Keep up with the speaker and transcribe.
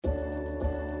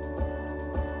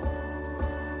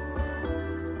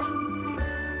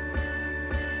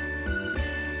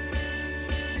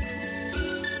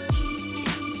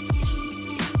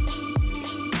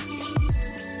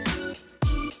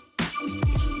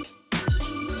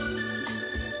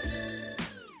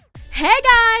Hey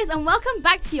guys, and welcome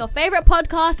back to your favorite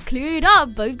podcast, Clued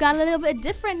Up. But we've got a little bit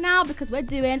different now because we're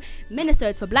doing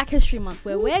minisodes for Black History Month,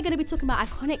 where we're going to be talking about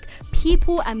iconic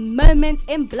people and moments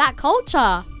in Black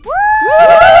culture.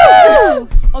 Woo!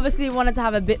 Obviously, we wanted to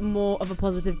have a bit more of a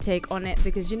positive take on it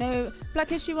because, you know, Black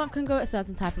History Month can go a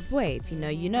certain type of way. If you know,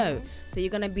 you know. So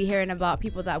you're going to be hearing about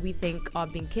people that we think are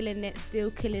been killing it, still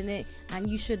killing it, and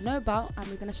you should know about, and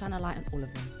we're going to shine a light on all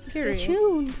of them. Stay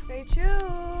tuned. Stay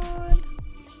tuned.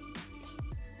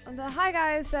 So, hi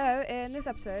guys, so in this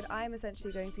episode I'm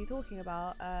essentially going to be talking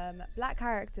about black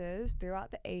characters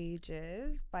throughout the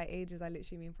ages. By ages I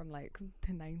literally mean from like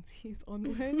the 90s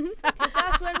onwards.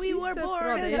 That's when we were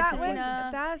born.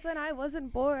 That's when I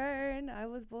wasn't born. I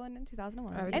was born in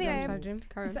 2001. Anyway, so,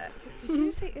 did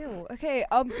you say ew? Okay,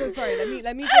 I'm so sorry.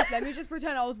 Let me just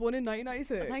pretend I was born in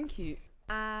 1996. Thank you.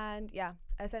 And yeah,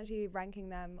 essentially ranking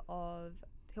them of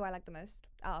who I like the most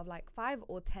out of like 5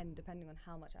 or 10 depending on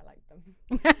how much I like them.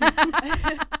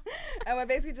 And we're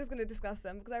basically just going to discuss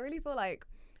them because I really feel like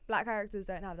black characters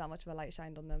don't have that much of a light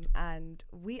shined on them, and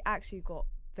we actually got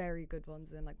very good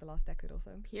ones in like the last decade or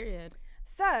so. Period.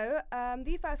 So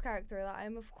the first character that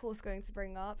I'm of course going to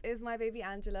bring up is my baby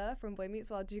Angela from Boy Meets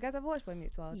World. Did you guys ever watch Boy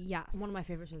Meets World? Yes. One of my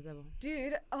favorite shows ever.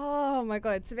 Dude, oh my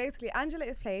god. So basically Angela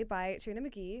is played by Trina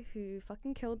McGee, who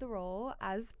fucking killed the role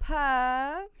as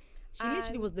per. She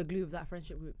literally was the glue of that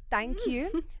friendship group. Thank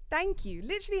you. Thank you.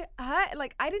 Literally, her,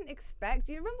 like, I didn't expect,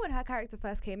 do you remember when her character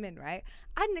first came in, right?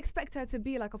 I didn't expect her to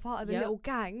be, like, a part of the little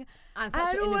gang. And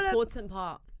such an important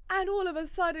part. And all of a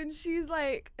sudden, she's,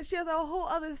 like, she has a whole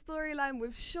other storyline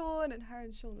with Sean, and her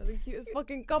and Sean are the cutest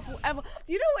fucking couple ever.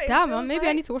 Do you know what it Damn, feels man, maybe like?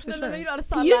 I need to watch the show. No, you don't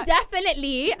understand. You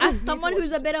definitely, as to someone watch who's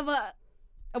the a bit of a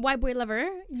white boy lover,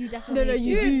 you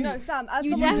definitely No, Sam, as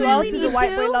You someone who definitely else is a need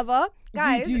white boy to. lover,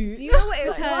 guys, do you know what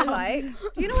it feels like?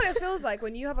 Do you know what it feels like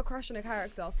when you have a crush on a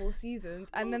character for seasons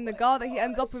and then the girl that he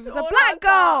ends up with is a black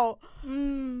girl?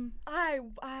 I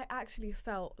actually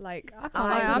felt like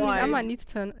I might need to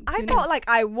turn. I felt like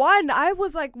I won. I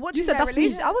was like watching said their that's me.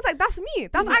 relationship. I was like, that's me.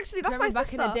 That's my back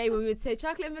sister. in the day when we would say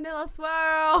chocolate and vanilla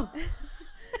swirl.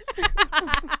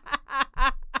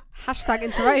 Hashtag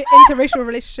interracial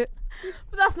relationship.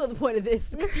 But that's not the point of this.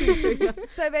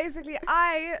 So basically,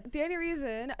 the only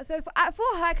reason, so for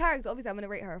her character, obviously I'm gonna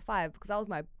rate her a 5 because that was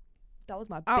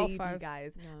my Out of baby, 5.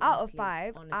 guys. No, Out honestly, of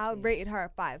 5, I honestly. rated her a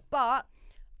 5. But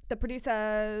the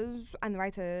producers and the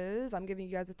writers, I'm giving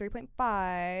you guys a 3.5.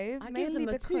 I gave mainly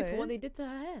them a 2 because for what they did to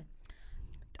her hair.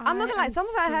 I'm not gonna lie, some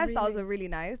of her hairstyles screaming. were really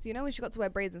nice. You know when she got to wear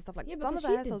braids and stuff like Yeah, some of because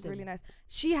her she did hairstyles were really them. nice.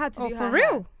 She had to do For her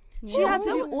real? hair. She had to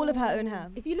do all of her own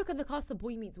hair. If you look at the cast of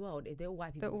Boy Meets World, they're all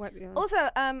white people. Also,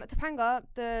 Topanga,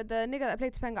 the nigga that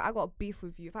played Topanga, I got beef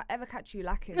with you. If I ever catch you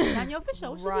lacking, Danielle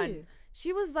Fisher, what run. she do?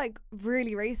 She was like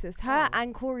really racist. Her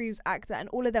and Corey's actor and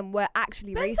all of them were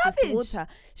actually Ben racist Savage. towards her.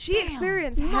 She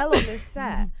experienced hell on this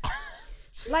set.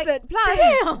 Like, said, plus,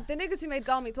 damn. the niggas who made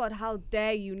Girl Meets World, how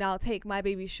dare you now take my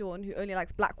baby Sean, who only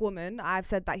likes black women. I've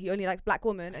said that he only likes black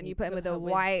women, and you put him with her a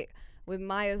with white, with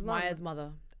Maya's mom. Maya's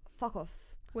mother. Fuck off.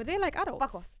 Were they like adults?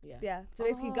 Fuck off. Yeah. Yeah. So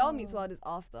basically, Girl Meets World is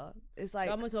after. It's like,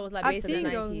 Girl Meets World was like I've based in seen the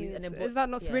Girls 90s. Meets. And then Is that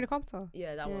not Sabrina Carpenter?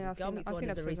 Yeah, that Yeah, one. I've Girl seen- Meets I've World seen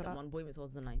is the episodes of recent that. one. Boy Meets World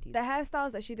is the 90s. the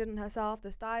hairstyles that she did on herself,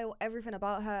 the style, everything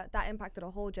about her, that impacted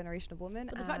a whole generation of women.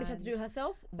 But the fact that she had to do it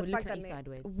herself, the we're fact looking at you that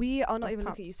sideways. We are not That's even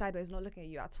looking at you taps. sideways, not looking at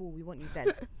you at all. We want you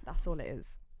dead. That's all it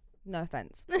is. No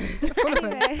offense. Full offense.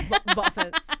 Anyway. Butt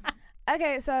offense.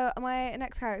 Okay, so my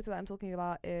next character that I'm talking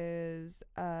about is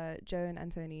Joan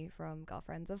and Tony from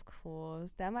Girlfriends, of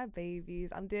course. They're my babies.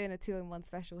 I'm doing a 2-in-1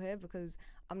 special here because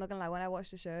I'm not gonna lie, when I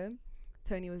watched the show,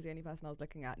 Tony was the only person I was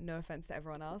looking at. No offense to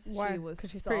everyone else. Why? She was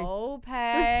 'Cause she's so Mate,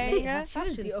 paying. her was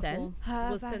fashion beautiful. sense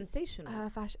Her was fa- sensational. Her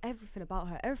fashion, everything about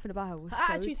her was Her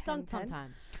so attitude stunk 10-10.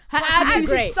 sometimes. Her Her attitude attitude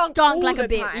great. stunk stunk all like a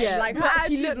the bitch. time. Yeah, Like her but she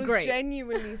attitude looked was great.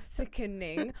 genuinely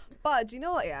sickening. But do you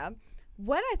know what? Yeah,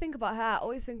 when I think about her, I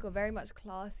always think of very much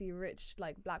classy, rich,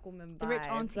 like black woman vibes. The rich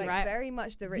auntie, like, right? Very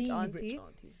much the rich The auntie.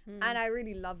 And I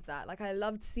really loved that. Like I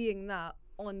loved seeing that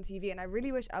on TV, and I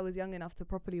really wish I was young enough to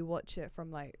properly watch it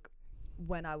from like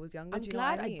when I was younger. I'm do you know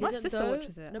glad what I mean? didn't. My sister though.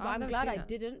 watches it. No, but I've I'm never glad seen I it.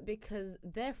 didn't because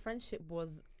their friendship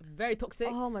was very toxic.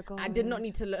 Oh my god! I did not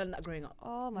need to learn that growing up.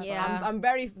 Oh my Yeah. god! I'm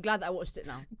very glad that I watched it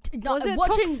now. Was it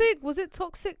watching toxic? Was it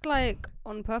toxic, like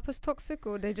on purpose toxic,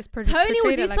 or they just portrayed Tony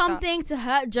would it do like that? something to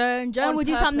hurt Joan. Joan On would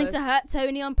do something to hurt purpose.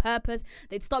 Tony on purpose.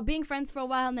 They'd stop being friends for a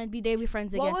while and then they'd be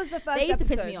friends What again. was the first They used to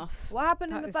episode? piss me off. What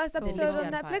happened in That the is first so episode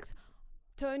on weird. Netflix?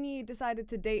 Tony decided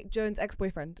to date Joan's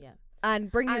ex-boyfriend. Yeah.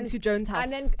 And bring him And- to Joan's house.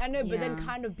 And then I know, but then Yeah.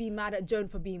 kind of be mad at Joan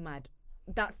for being mad.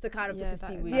 that's the kind of Yeah, toxicity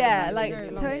that- we that Yeah, is like very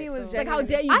long Tony still. was It's like, how genuinely-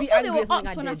 dare you I be thought they angry were at something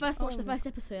ups when I did? first watched the first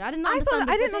episode. I didn't I understand.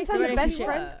 didn't the understand the best relationship.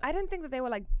 friend. I didn't think that they were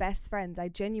like best friends. I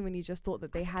genuinely just thought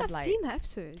that they had I've like. seen that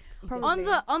episode. Probably.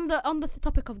 On the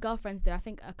topic of girlfriends, though, I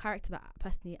think a character that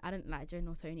personally I didn't like Joan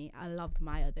or Tony. I loved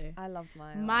Maya though. I loved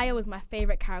Maya. Maya was my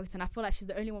favorite character, and I feel like she's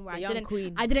the only one where The I young didn't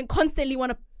queen. I didn't constantly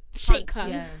want to shake her.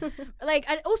 Yeah. Like,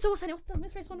 and also what's her name? What's the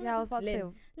Miss Race one? Yeah, I was about to say.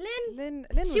 Lynn.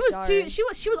 Lynn She was jarring. too.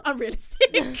 She was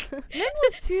unrealistic. Lynn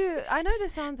was too. I know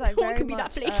this sounds like No one very could be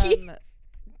that much flaky.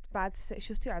 bad to say.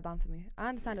 She was too down for me. I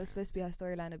understand it was supposed to be her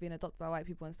storyline of being adopted by white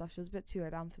people and stuff. She was a bit too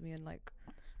down for me and like.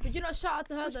 But you know, shout out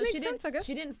to her Which though. makes She sense, I didn't. guess.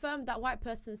 She didn't firm that white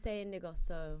person saying nigger.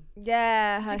 So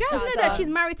Yeah, her Do you guys know sister. that she's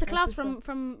married to Her Klaus sister.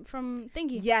 from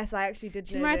Thingy? Yes, I actually did.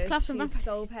 She's know married to this. Klaus from She's Vampire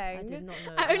so Diaries. I peng. did not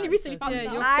know. I only that. recently So found funny.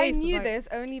 out. your I face was knew like- this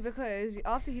only because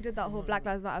after he did that whole Mm. Black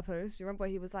Lives Matter post, you remember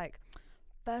he was like,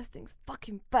 first things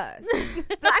fucking first.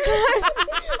 Black Lives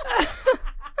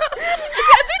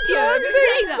Video. I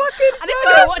need to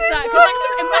go watch that because I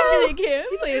couldn't imagine him.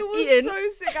 It was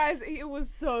so sick, guys. It was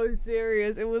so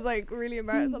serious. It was like really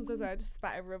embarrassing. I'm so sorry. I just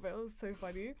spat everywhere, but it was so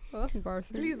funny. Well, that's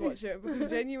embarrassing. Please watch it because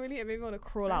genuinely it made me want to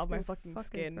crawl out of my First fucking things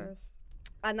skin. first.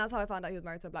 And that's how I found out he was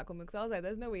married to a black woman because I was like,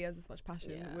 there's no way he has this much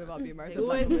passion Yeah. without being married They to a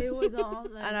black always, woman. they always are,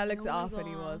 aren't they? And I looked They it always up and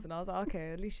he are. was, and I was like,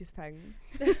 okay, at least she's peng.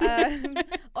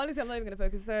 Honestly, I'm not even gonna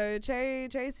focus. So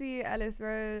Tracy Ellis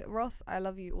Ross, I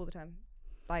love you all the time.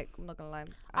 Like, I'm not gonna lie.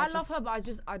 I love her, but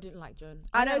I didn't like Joan.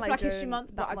 I I know don't it's like Black History Joan Month,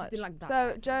 but that I just much. didn't like that. So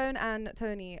character. Joan and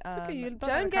Tony. okay, you don't Joan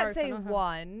like gets character, a not her.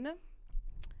 1.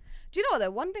 Do you know what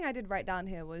though? One thing I did write down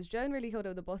here was Joan really killed it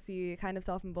with the bossy kind of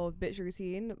self-involved bitch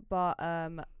routine, but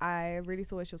I really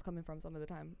saw where she was coming from some of the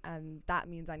time, and that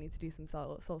means I need to do some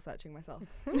soul searching myself.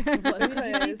 What, who did you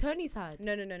see Because- Tony's side?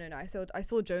 No. I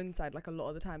saw Joan's side like a lot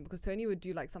of the time because Tony would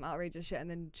do like some outrageous shit, and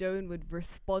then Joan would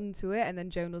respond to it, and then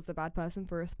Joan was the bad person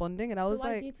for responding, and I So was why do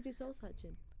like, you need to do soul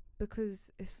searching?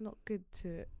 because it's not good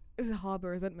to harbor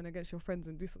resentment against your friends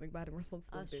and do something bad in response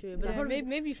to That's them. true. But the Yeah, problem is-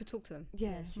 maybe you should talk to them.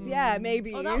 Yeah, That's true. yeah,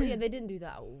 maybe. Oh, that, yeah, they didn't do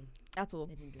that at all. At all.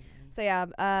 They didn't do that. So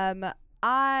yeah,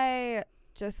 I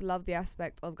just love the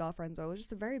aspect of Girlfriends. It was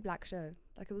just a very black show.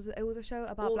 Like it was a show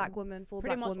about All- black women for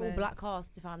Pretty black much women. all black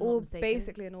cast, if I'm not All mistaken.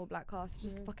 basically an all black cast.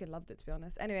 Just Yeah. fucking loved it, to be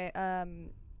honest. Anyway,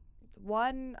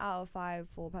 1 out of 5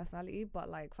 for personality, but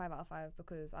like 5 out of 5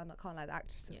 because can't lie, the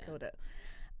actresses Yeah. killed it.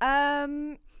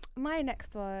 My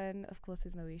next one, of course,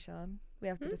 is Moesha. We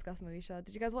have to discuss Moesha.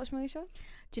 Did you guys watch Moesha?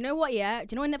 Do you know what? Yeah. Do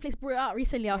you know when Netflix brought it out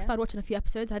recently? I Yeah. started watching a few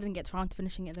episodes. I didn't get around to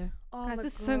finishing it though. Oh Guys, my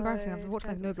this is so embarrassing. I've God, watched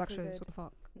like guys, no it was black so shows. good. What the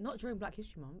fuck? Not during Black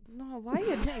History Month. No, why are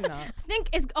you saying that? I think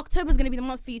October's gonna be the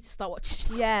month for you to start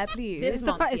watching. Yeah, please. This It's the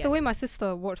month, fact. It's the way yes. my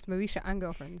sister watched Moesha and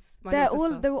Girlfriends. My They're little all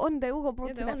sister. they all got brought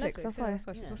Yeah, to they're on Netflix. That's yeah, why. that's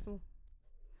why she's Yeah. watched them all.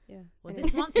 Yeah. Well, Anyway.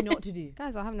 this month you know what to do.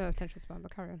 Guys, I have no attention span,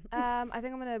 but carry on. I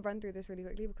think I'm gonna run through this really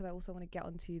quickly because I also want to get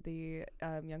onto the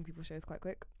young people shows quite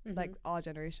quick, like our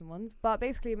generation ones. But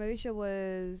basically, Moesha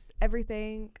was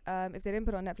everything. If they didn't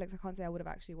put it on Netflix, I can't say I would have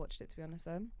actually watched it, to be honest.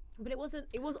 Though. But it wasn't.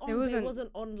 It was on. It But wasn't- it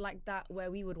wasn't on like that where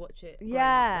we would watch it. growing up,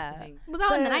 Yeah. that's the thing. It was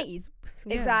out in the So- 90s.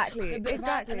 Yeah. Exactly. Yeah, but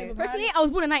Exactly. apparently- Personally, I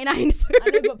was born in 99. So I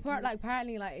know, but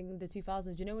apparently, like in the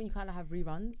 2000s, you know when you kind of have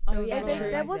reruns. Oh, It was yeah, a lot there-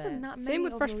 like there wasn't that many. Same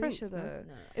with of Fresh Moesha, Prince, though.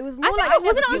 No. It was I more think like it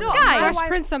wasn't on you know, Sky. Fresh My Wife,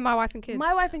 Prince and My Wife and Kids.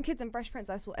 My Wife and Kids and Fresh Prince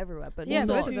I saw everywhere, but Yeah, not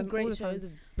both two of them all great the time. shows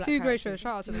of black Two great characters. shows.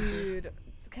 Shout out to them. dude.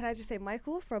 Can I just say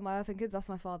Michael from My Wife and Kids? That's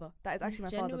my father. That is actually my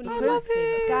father. Genuinely Because my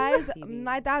favourite guys, character on TV.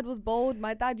 my dad was bold.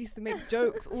 My dad used to make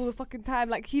jokes all the fucking time.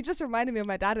 Like he just reminded me of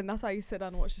my dad, and that's why I used to sit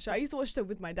down and watch the show. I used to watch it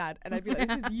with my dad, and I'd be like,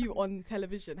 "This is you on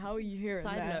television. How are you here and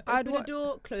Side there?" note: I'd open the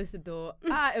door, close the door.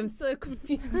 I am so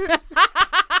confused.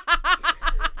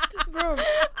 Bro,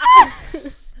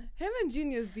 Him and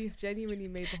Junior's beef genuinely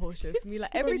made the whole show for me.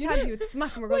 Like Bro, every you time know- he would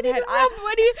smack him when across the he head,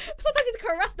 sometimes he'd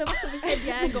caress the back of his head,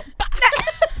 yeah, and go.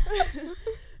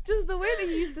 just the way that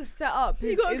he used to set up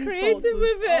his got insults creative was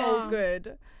with it. so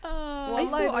good. I Well,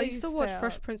 used like to, I they used to used watch to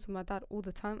Fresh Prince with my dad all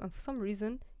the time, and for some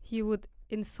reason he would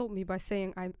insult me by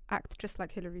saying I act just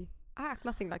like Hillary. I act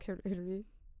nothing like Hillary.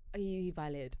 He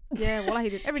violated. Yeah, well, I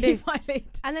did every He day,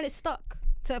 violated. and then it stuck.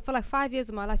 For like 5 years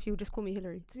of my life, he would just call me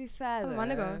Hillary. To be fair, Oh, though, my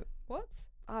nigga. What?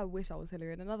 I wish I was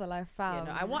Hillary in another life. Yeah,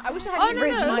 Fam. no, I wish I had Oh the no,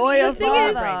 rich no. money. lawyer The thing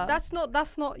is, father.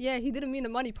 that's not. Yeah, he didn't mean the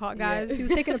money part, Yeah. guys. He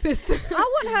was taking a piss. I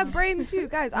want her brain too,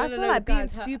 guys. I No, feel no, like being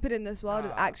guys, her- stupid in this world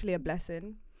is Ah. actually a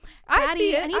blessing. I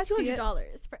see it. I need I see it.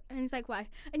 $200. And he's like, why?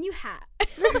 A new hat. Like,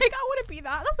 I want to be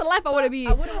that. That's the life I want to be.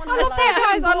 I wouldn't want I her love life.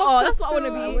 that, guys. I love that's what I want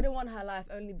to I be. wouldn't want her life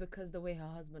only because the way her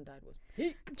husband died was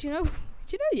peak. Do you know?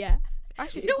 Yeah.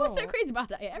 Actually, You know what's so God. crazy about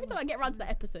that? Yeah, every time I get around to that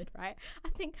episode, right, I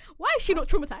think, why is she not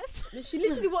traumatized? She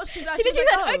literally watched him die. She literally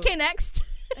was said, like, okay, next.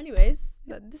 Anyways,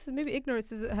 This is maybe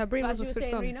ignorance. Is her brain But as wasn't you were switched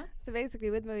saying, on. Rina, So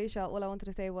basically, with Moesha, all I wanted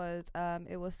to say was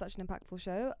it was such an impactful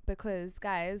show because,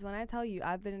 guys, when I tell you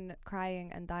I've been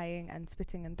crying and dying and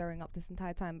spitting and throwing up this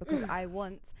entire time because I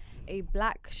want a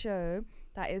black show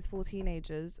that is for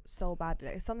teenagers so badly.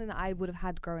 It's something that I would have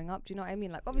had growing up. Do you know what I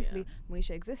mean? Like, obviously,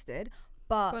 Moesha existed,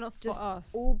 but But not for just us.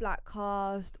 all black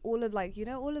cast, all of like, you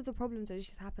know, all of the problems that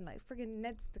just happened, like friggin'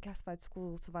 Ned's Declassified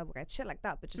School Survival Guide, shit like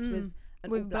that, but just with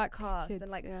an all black cast kids, and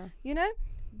like, yeah. you know,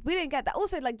 we didn't get that.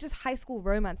 Also, like, just high school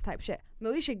romance type shit.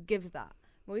 Moesha gives that.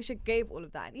 Moesha gave all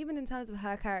of that. And even in terms of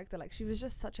her character, like, she was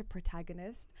just such a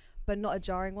protagonist, but not a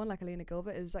jarring one like Elena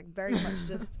Gilbert. It was, like, very much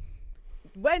just...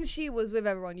 When she was with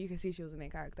everyone, you could see she was the main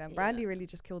character. And Brandy really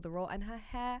just killed the role. And her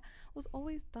hair was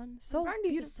always done so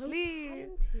Brandy's just so beautifully.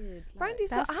 talented. Like, Brandy's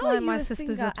so... That's how why are you my a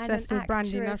sister's singer and obsessed an with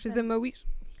Brandy now. actress She's and- in Moesha.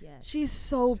 yeah. She's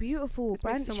so beautiful. This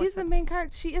makes so much She's the sense. main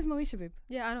character. She is Moesha, babe.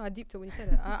 Yeah, I know. I deeped it when you said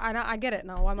it. I get it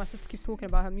now. Why my sister keeps talking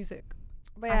about her music.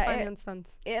 But I yeah, finally understand.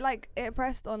 it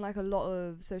pressed on like a lot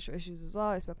of social issues as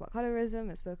well. It spoke about colorism.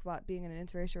 It spoke about being in an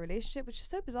interracial relationship, which is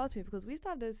so bizarre to me because we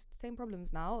still have those same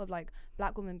problems now of like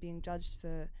black women being judged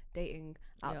for dating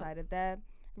outside of their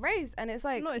race, and it's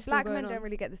like No, it's still black going men on. don't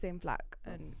really get the same flack,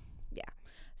 and yeah.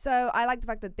 So I like the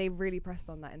fact that they really pressed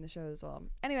on that in the show as well.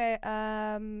 Anyway,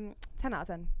 10 out of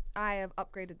 10. I have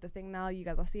upgraded the thing now. You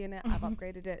guys are seeing it. I've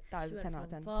upgraded it. That is She a went 10 out of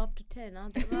 10. from 5 to 10. I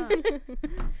bet that.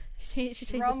 She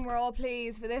changed Drum the roll,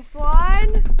 please, for this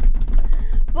one.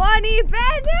 Bonnie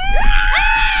Bennett!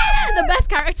 the best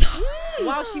character.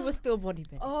 While she was still Bonnie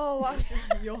Bennett. Oh, wow.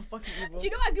 You're fucking evil. Do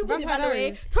you know what I googled it, by the way?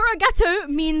 Hilarious. Toro Gatto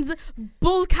means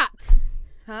bull cat.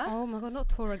 Huh? Oh my god, not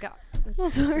Tora Gat.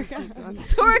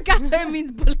 Toro Gatto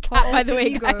means bull cat, by the way,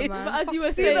 ego, guys. man. But as you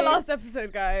were See the saying, last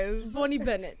episode, guys. Bonnie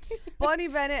Bennett. Bonnie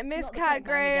Bennett, Miss Not the Cat Cat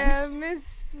Graham Graham,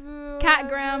 Miss Cat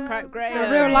Graham. Cat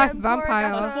Graham. A real life Tora vampire.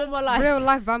 Gatto. Her former life. Real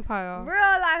life vampire.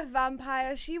 Real life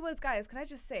vampire. She was, guys, can I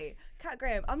just say, Cat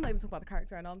Graham, I'm not even talking about the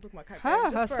character right now, I'm talking about Cat Her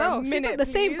Graham. Just for a herself. She's minute, not the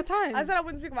same for please. time. I said I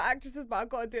wouldn't speak about actresses, but I've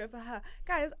got to do it for her.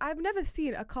 Guys, I've never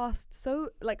seen a cast so,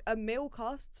 like a male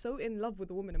cast so in love with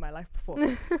a woman in my life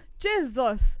before.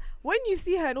 Jesus. When you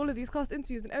see her in all of these cast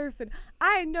interviews and everything,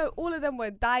 I know all of them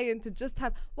were dying to just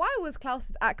have... Why was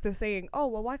Klaus's actor saying, oh,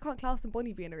 well, why can't Klaus and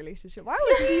Bonnie be in a relationship? Why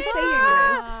was he saying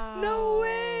this? No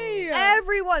way.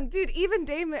 Everyone, dude, even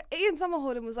Ian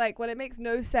Somerhalder was like, well, it makes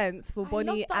no sense for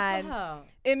Bonnie and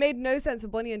it made no sense for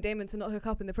Bonnie and Damon to not hook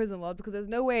up in the prison world because there's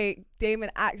no way Damon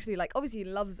actually, like, obviously he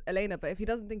loves Elena, but if he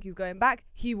doesn't think he's going back,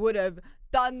 he would have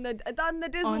done the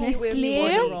Disney Honestly. with He Bonnie.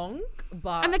 wasn't wrong,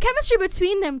 but And the chemistry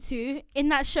between them two in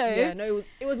that show. yeah, no,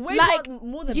 it was way Like,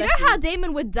 more than. Do you know how besties.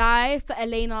 Damon would die for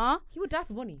Elena? He would die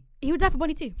for Bonnie? He would die for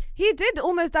Bonnie too. He did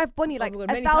almost die for Bonnie like Oh my God,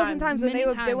 a many thousand times. times when Many they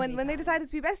were times. when they decided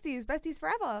to be besties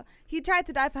forever. He tried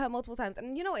to die for her multiple times,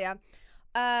 and you know what? Yeah,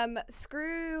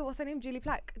 screw what's her name, Julie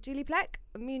Plec.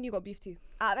 Me and you got beef too.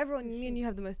 Out of everyone, me and you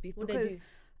have the most beef What'd they because do?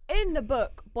 in the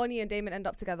book, Bonnie and Damon end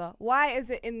up together. Why is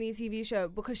it in the TV show?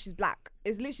 Because she's black.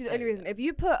 It's literally the only reason. If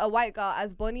you put a white girl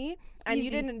as Bonnie and you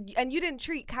didn't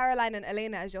treat Caroline and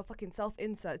Elena as your fucking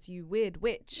self-inserts, you weird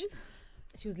witch.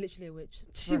 She was literally a witch.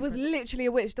 She was literally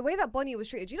a witch. The way that Bonnie was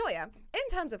treated, you know what, yeah? In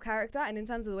terms of character and in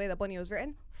terms of the way that Bonnie was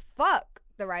written, fuck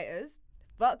the writers,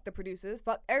 fuck the producers,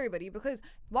 fuck everybody, because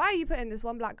why are you putting this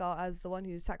one black girl as the one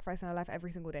who's sacrificing her life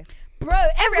every single day? Bro,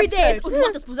 every day. episode.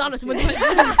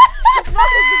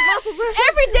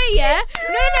 Every day, yeah.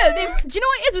 No. Do you know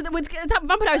what it is with the type of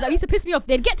vampires that used to piss me off?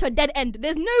 They'd get to a dead end.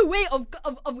 There's no way of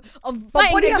fighting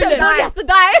Bonnie the has to villain. die. Bonnie has to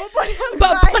die. But Bonnie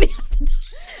has to die.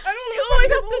 And She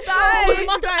always has to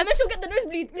die. And then she'll get the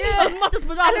nosebleed. Yeah. Osmanthus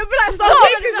Pajamas. And they'll be like, Stop. stop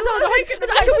shaking, stop shaking.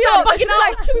 Should we Stop. buck it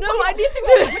out? Should we no, buck I it need out? to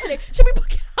do it today. Should we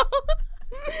buck it out?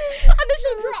 And then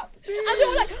she'll drop. And they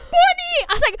were like, Bonnie.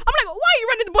 I'm like, why are you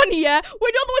running Bonnie, yeah?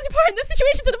 When you're the ones who put her in this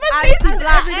situation to the first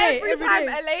place. Every time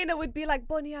Elena would be like,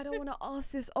 Bonnie, I don't want to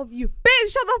ask this of you. Bitch,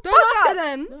 shut the Don't fuck ask her up.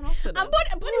 then. Don't ask her And that. Bonnie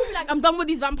would be like, I'm done with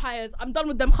these vampires. I'm done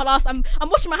with them, khalas. I'm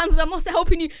washing my hands. I'm not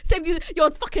helping you save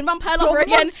your fucking vampire lover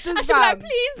again. And monsters, she'll be like, fam.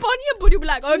 please, Bonnie. And Bonnie would be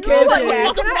like, you okay. know what,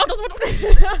 yeah?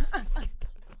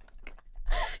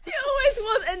 He always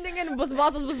was ending in bus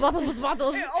battles.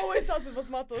 It always starts with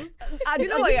Basmatos. Do you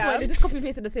know what, yeah? They just copy and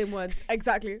pasted the same words.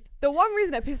 Exactly. The one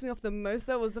reason that pissed me off the most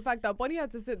though was the fact that Bonnie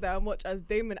had to sit there and watch as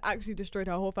Damon actually destroyed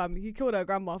her whole family. He killed her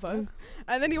grandma first.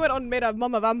 And then he went on and made her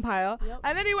mum a vampire. Yep.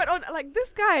 And then he went on, like,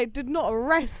 this guy did not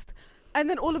rest. And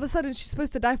then all of a sudden she's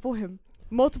supposed to die for him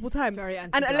multiple times. Very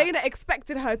And anti-black. Elena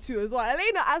expected her to as well.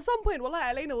 Elena, at some point,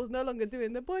 Elena was no longer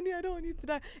doing the Bonnie, I don't want you to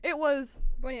die. It was,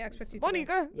 Bonnie, I expect you to. Bonnie,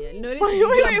 go. Yeah, no, Bonnie,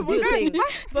 wait, do we're your going thing.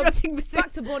 But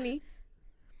back to Bonnie.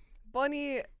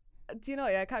 Bonnie, do you know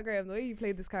what, yeah, Kat Graham, the way you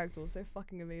played this character was so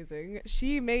fucking amazing.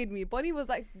 She made me. Bonnie was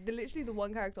like literally the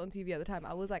one character on TV at the time.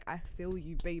 I was like, I feel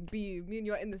you, baby. Me and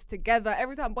you are in this together.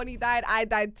 Every time Bonnie died, I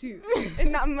died too.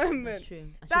 In that moment. That's true.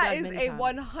 And she That died is many a times.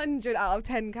 100 out of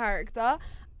 10 character.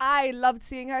 I loved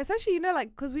seeing her, especially, you know,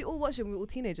 like, because we all watched it, we were all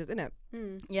teenagers, innit?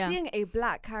 Yeah. Seeing a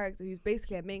black character who's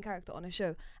basically a main character on a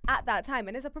show at that time,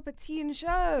 and it's a proper teen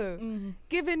show, Mm.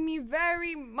 giving me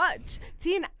very much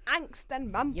teen angst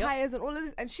and vampires and all of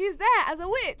this, and she's there as a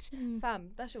witch. Fam,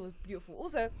 that show was beautiful.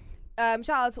 Also, shout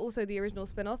out to also the original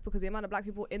spin-off, because the amount of black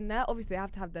people in there, obviously they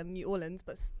have to have them New Orleans,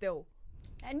 but still.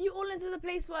 And New Orleans is a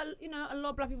place where, you know, a lot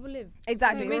of black people live.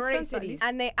 Exactly. It made Great sense at cities. least.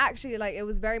 And they actually, like, it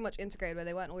was very much integrated where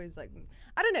they weren't always like,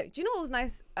 I don't know. Do you know what was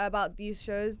nice about these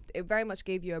shows? It very much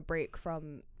gave you a break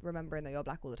from remembering that you're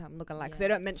black all the time. I'm not gonna lie, because they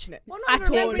don't mention it. Well,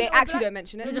 At all. They actually don't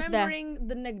mention it. They're just there. Remembering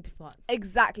the negative parts.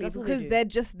 Exactly, That's all they because do. they're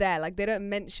just there. Like, they don't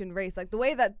mention race. Like, the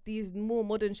way that these more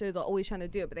modern shows are always trying to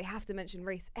do it, but they have to mention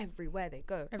race everywhere they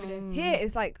go. Every day. Here,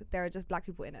 it's like there are just black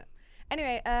people in it.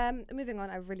 Anyway, moving on.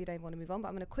 I really don't want to move on, but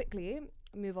I'm going to quickly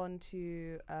move on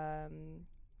to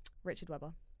Richard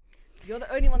Webber. You're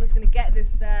the only one that's going to get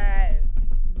this though.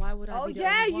 Why would I Oh be the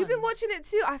yeah, only you've been one? watching it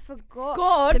too. I forgot.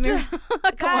 God.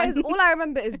 Guys, all I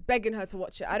remember is begging her to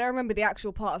watch it. I don't remember the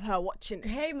actual part of her watching it.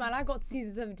 Hey man, I got to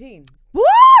season 17.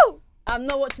 Woo! I'm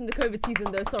not watching the COVID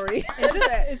season though, sorry. Don't do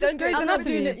it. Is this Don't do Grey's it. I'm not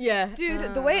Anatomy? doing it, yeah.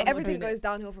 Dude, the way I'm not everything doing goes it.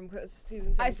 downhill from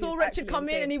season 17 I saw is Richard actually come in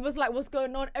insane. and he was like, what's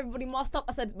going on? Everybody masked up.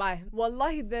 I said, bye.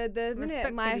 Wallahi, the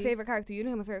minute my Respectfully. favourite character, you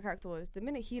know who my favourite character was, the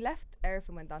minute he left,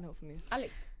 everything went downhill for me.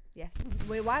 Alex. Yes.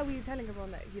 Wait, why were you telling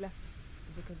everyone that he left?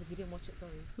 Because if you didn't watch it,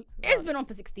 sorry. It's been on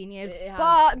for 16 years. It has.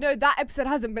 But no, that episode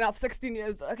hasn't been out for 16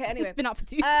 years. Okay, anyway. It's been out for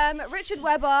 2. Richard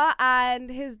Webber and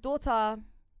his daughter,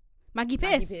 Maggie Maggie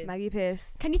Pierce. Pierce. Maggie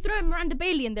Pierce. Can you throw in Miranda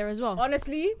Bailey in there as well?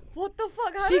 Honestly, What the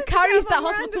fuck? How she did they carries have that a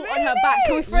Miranda hospital on Bailey? her back.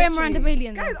 Can we throw in Miranda Literally. Bailey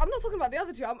in there? Guys, I'm not talking about the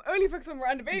other two. I'm only focused on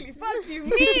Miranda Bailey. Fuck you,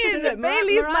 No, mean. no,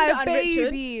 Bailey's Miranda my and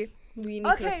Richard. baby. We need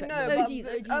to Okay, respect no, them. but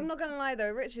OGs. I'm not gonna lie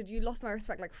though, Richard, you lost my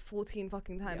respect like 14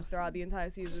 fucking times throughout the entire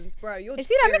seasons, bro. You're Is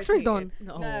he that mixed race irritating.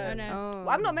 Don? No, no. Oh. Well,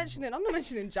 I'm not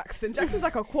mentioning Jackson. Jackson's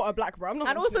like a quarter black, bro. I'm not.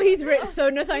 And also mentioning he's rich, so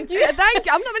no thank you. Yeah, thank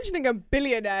you. I'm not mentioning a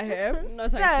billionaire here. No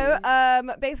thank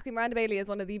So, basically, Miranda Bailey is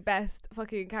one of the best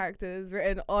fucking characters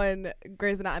written on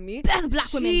Grey's Anatomy. Best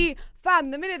black women.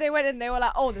 Fam, the minute they went in, they were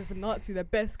like, "Oh, there's a Nazi, they're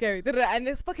best scary." And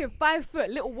this fucking 5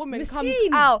 foot little woman comes Miskeen.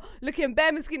 out looking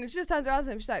bare miskin, and she just turns around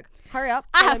to him. She's like, "Hurry up!"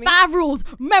 I follow have me." 5 rules.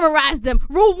 Memorize them.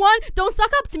 Rule 1: don't suck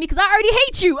up to me because I already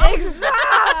hate you.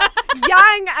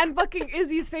 Yang and fucking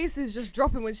Izzy's faces just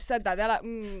dropping when she said that. They're like,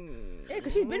 Yeah,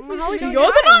 because she's been through how are three you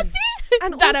You're the Yang? Nazi.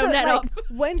 And That also, don't let like, up.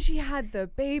 when she had the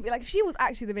baby, like, she was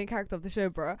actually the main character of the show,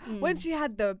 bro. When she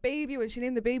had the baby, when she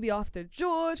named the baby after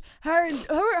George, her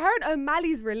and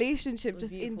O'Malley's relationship Was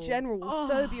just beautiful. in general was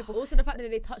so beautiful. Also the fact that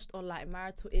they touched on like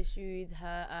marital issues,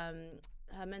 her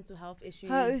mental health issues,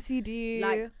 Her OCD.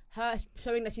 like her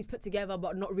showing that she's put together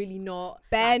but not really not.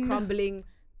 Ben. like, crumbling.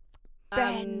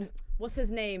 Ben. What's his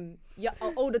name? Yeah,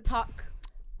 older Tuck.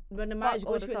 When the marriage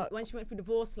Older goes through, Tuck. when she went through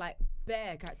divorce, like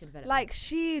bare character development. Like,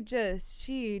 she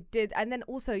did. And then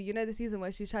also, you know, the season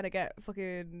where she's trying to get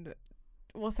fucking,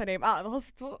 what's her name, out of the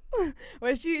hospital?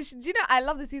 Where she do you know, I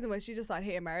love the season where she just started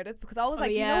hating Meredith, because I was Oh,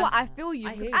 like, you yeah. know what, I feel you.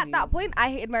 I Because hear at you. that point,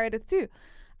 I hated Meredith too.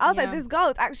 I was like, Yeah. this girl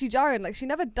is actually jarring. Like, she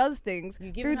never does things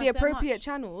You're giving through her the so appropriate much.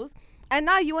 channels. And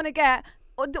now you want to get,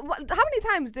 how many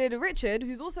times did Richard,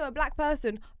 who's also a black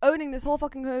person, owning this whole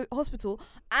fucking hospital,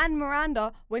 and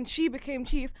Miranda, when she became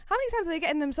chief, how many times are they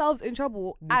getting themselves in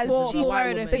trouble as Because of chief a white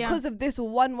Meredith, woman. yeah. because of this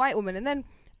one white woman? And then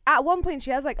at one point she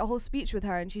has like a whole speech with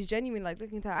her, and she's genuinely like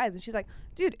looking into her eyes, and she's like,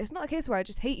 dude, it's not a case where I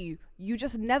just hate you. You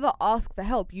just never ask for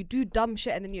help. You do dumb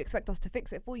shit and then you expect us to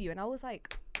fix it for you. And I was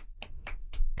like,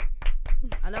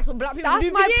 And that's what black people that's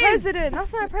do my for years. president.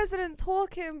 That's my president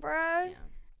talking, bro. Yeah.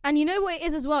 And you know what it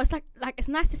is as well? It's like it's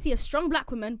nice to see a strong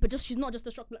black woman, but she's not just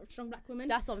a strong black woman.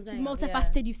 That's what I'm She's saying.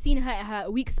 multifaceted. You've seen her at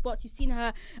her weak spots. You've seen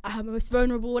her at her most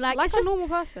vulnerable. Like Like it's a just, normal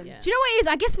person. Yeah. do you know what it is?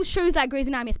 I guess with shows like Grey's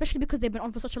Anatomy, especially because they've been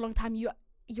on for such a long time,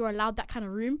 you're allowed that kind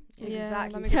of room. Yeah,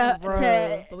 Exactly. that makes To- sense.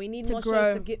 to- But we need to more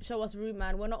grow. shows to show us room,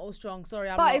 man. We're not all strong. Sorry,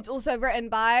 I'm But not. it's also written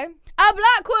by A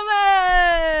black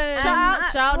woman.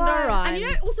 that's shout the why- rhymes. And you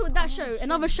know, also with that show,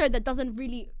 another show that doesn't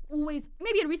really always,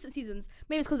 maybe in recent seasons,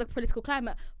 maybe it's because of the political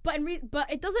climate, but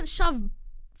but it doesn't shove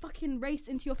fucking race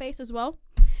into your face as well.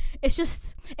 It's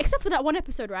just, except for that one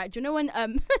episode, right? Do you know when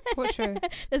What show?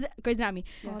 there's Grey's Anatomy.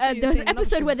 Oh, I thought you were There was saying an another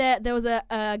episode show. where there was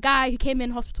a guy who came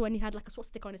in hospital and he had like a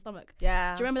swastika on his stomach.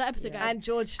 yeah. Do you remember that episode, Yeah. guys? And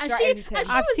George And threatened him. she I've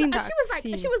was, seen and that she was like,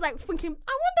 scene. she was like thinking,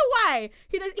 I wonder why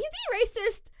is he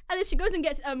racist? And then she goes and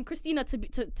gets Christina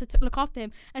to look after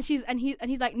him, and he's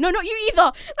like, no, not you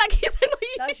either. Like, he's like, not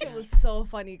you. That shit was so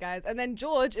funny, guys. And then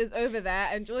George is over there,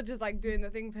 and George is like doing the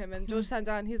thing for him, and George turns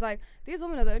around and he's like, these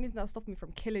women are the only thing that stopped me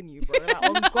from killing you, bro. Like,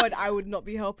 oh God, I would not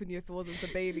be helping you if it wasn't for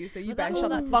Bailey, so you better shut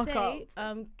the fuck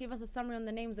up. Give us a summary on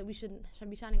the names that we should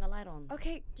be shining a light on.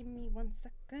 Okay, give me 1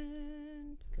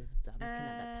 second. Because I'm looking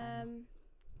at that time.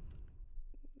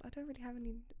 I don't really have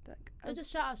any. Like,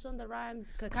 Just shout out Shonda Rhimes.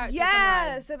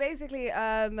 Yeah, so basically,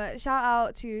 shout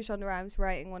out to Shonda Rhimes for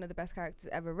writing one of the best characters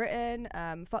ever written.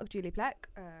 Fuck Julie Plec,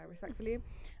 respectfully.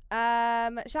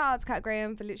 Shout out to Kat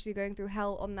Graham for literally going through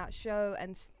hell on that show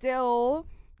and still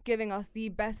giving us the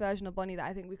best version of Bonnie that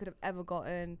I think we could have ever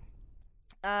gotten.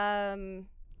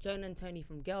 Joan and Tony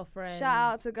from Girlfriends.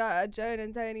 Shout out to Joan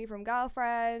and Tony from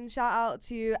Girlfriends. Shout out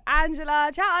to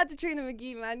Angela. Shout out to Trina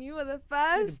McGee, man. You were the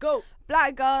first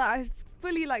black girl that I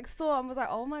fully like saw and was like,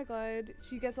 oh my God,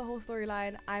 she gets a whole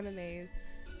storyline. I'm amazed.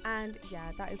 And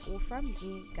yeah, that is all from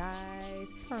me, guys.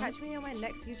 Catch me on my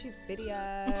next YouTube video.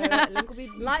 Link will be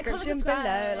in the description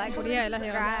below. Like, comment,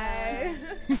 subscribe.